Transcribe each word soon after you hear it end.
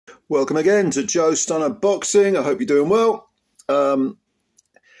Welcome again to Joe Stunner Boxing. I hope you're doing well. You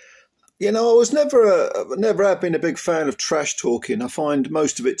know, I was never have been a big fan of trash talking. I find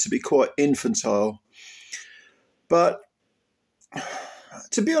most of it to be quite infantile. But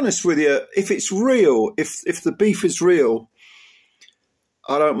to be honest with you, if it's real, if the beef is real,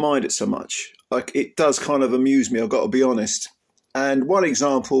 I don't mind it so much. Like, it does kind of amuse me, I've got to be honest. And one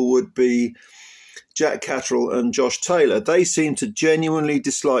example would be Jack Catterall and Josh Taylor. They seem to genuinely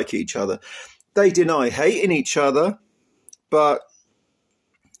dislike each other. They deny hating each other, but,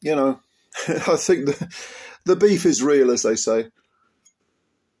 you know, I think the beef is real, as they say.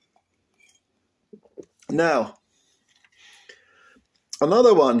 Now,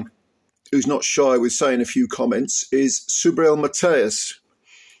 another one who's not shy with saying a few comments is Subriel Matias,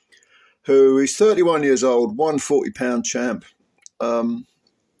 who is 31 years old, 140-pound champ.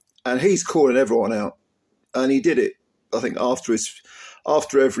 And he's calling everyone out. And he did it, I think,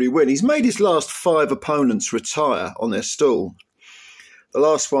 after every win. He's made his last 5 opponents retire on their stool. The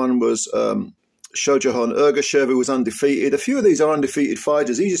last one was Shojahan Ergashev, who was undefeated. A few of these are undefeated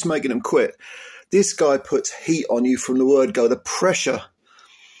fighters. He's just making them quit. This guy puts heat on you from the word go. The pressure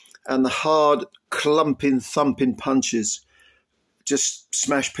and the hard, clumping, thumping punches just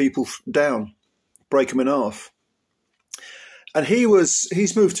smash people down, break them in half. And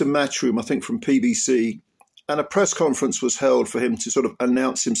he's moved to Matchroom, I think, from PBC, and a press conference was held for him to sort of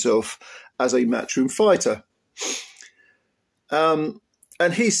announce himself as a Matchroom fighter. And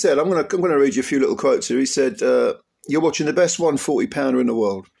he said, I'm going to read you a few little quotes here. He said, "You're watching the best 140-pounder in the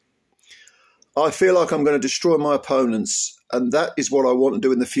world. I feel like I'm going to destroy my opponents, and that is what I want to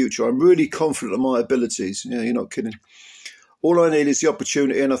do in the future. I'm really confident of my abilities." Yeah, you're not kidding. "All I need is the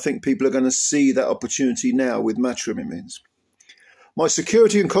opportunity, and I think people are going to see that opportunity now with Matchroom, it means. My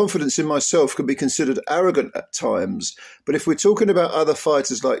security and confidence in myself can be considered arrogant at times, but if we're talking about other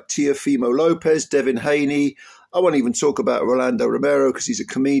fighters like TEO LOPEZ, Devin Haney, I won't even talk about Rolando Romero because he's a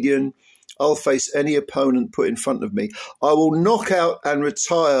comedian. I'll face any opponent put in front of me. I will knock out and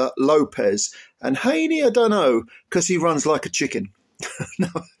retire Lopez. And Haney, I don't know, because he runs like a chicken."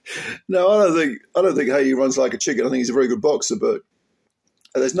 No, I don't think Haney runs like a chicken. I think he's a very good boxer, but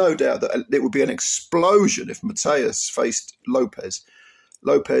there's no doubt that it would be an explosion if Matias faced Lopez.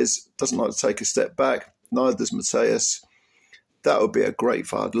 Lopez doesn't like to take a step back. Neither does Matias. That would be a great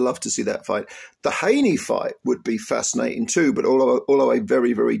fight. I'd love to see that fight. The Haney fight would be fascinating too, but although a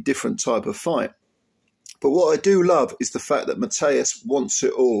very, very different type of fight. But what I do love is the fact that Matias wants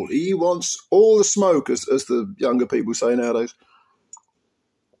it all. He wants all the smoke, as the younger people say nowadays.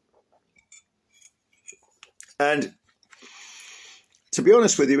 And to be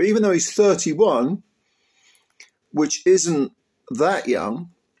honest with you, even though he's 31, which isn't that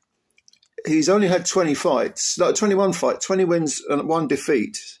young, he's only had 20 fights, no, 21 fights, 20 wins and 1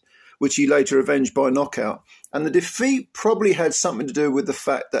 defeat, which he later avenged by knockout. And the defeat probably had something to do with the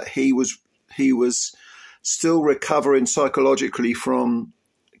fact that he was still recovering psychologically from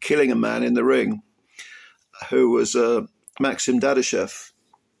killing a man in the ring, who was Maxim Dadashev,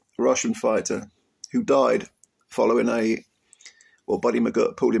 a Russian fighter, who died following Buddy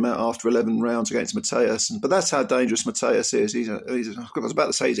McGirt pulled him out after 11 rounds against Matias. But that's how dangerous Matias is. I was about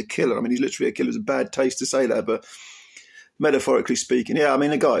to say he's a killer. I mean, he's literally a killer. It's a bad taste to say that, but metaphorically speaking, yeah, I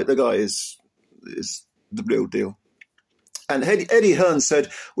mean, the guy is the real deal. And Eddie Hearn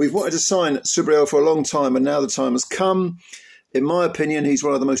said, "We've wanted to sign Subriel for a long time, and now the time has come. In my opinion, he's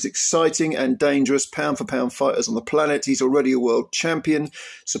one of the most exciting and dangerous pound-for-pound fighters on the planet. He's already a world champion,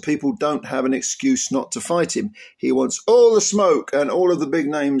 so people don't have an excuse not to fight him. He wants all the smoke and all of the big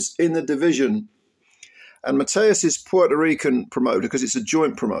names in the division." And Matias is Puerto Rican promoter, because it's a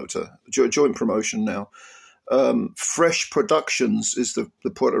joint promotion now. Fresh Productions is the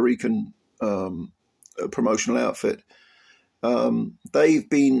Puerto Rican promotional outfit. They've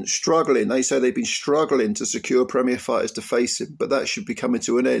been struggling. They say they've been struggling to secure premier fighters to face him, but that should be coming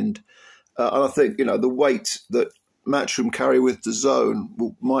to an end. And I think, you know, the weight that Matchroom carry with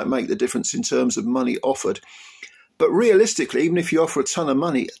DAZN might make the difference in terms of money offered. But realistically, even if you offer a ton of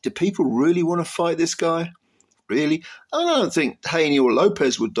money, do people really want to fight this guy? Really? I don't think Haney or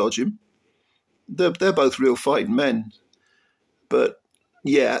Lopez would dodge him. They're both real fighting men. But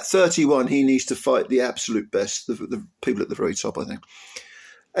yeah, at 31, he needs to fight the absolute best, the people at the very top, I think.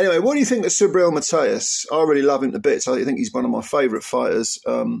 Anyway, what do you think of Subriel Matias? I really love him to bits. I think he's one of my favourite fighters.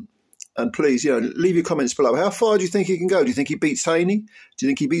 And please, you know, leave your comments below. How far do you think he can go? Do you think he beats Haney? Do you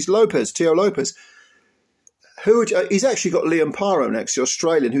think he beats Lopez, TEO LOPEZ? He's actually got Liam Paro next, the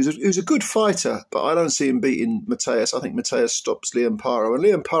Australian, who's a good fighter, but I don't see him beating Matias. I think Matias stops Liam Paro, and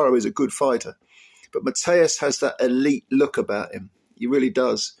Liam Paro is a good fighter. But Matias has that elite look about him. He really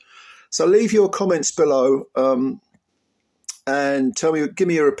does. So leave your comments below and give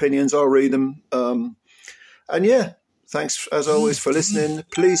me your opinions. I'll read them. And yeah, thanks as always for listening.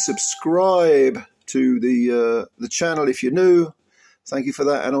 Please subscribe to the channel if you're new. Thank you for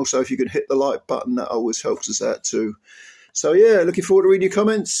that. And also, if you could hit the like button, that always helps us out too. So yeah, looking forward to reading your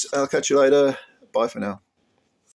comments. I'll catch you later. Bye for now.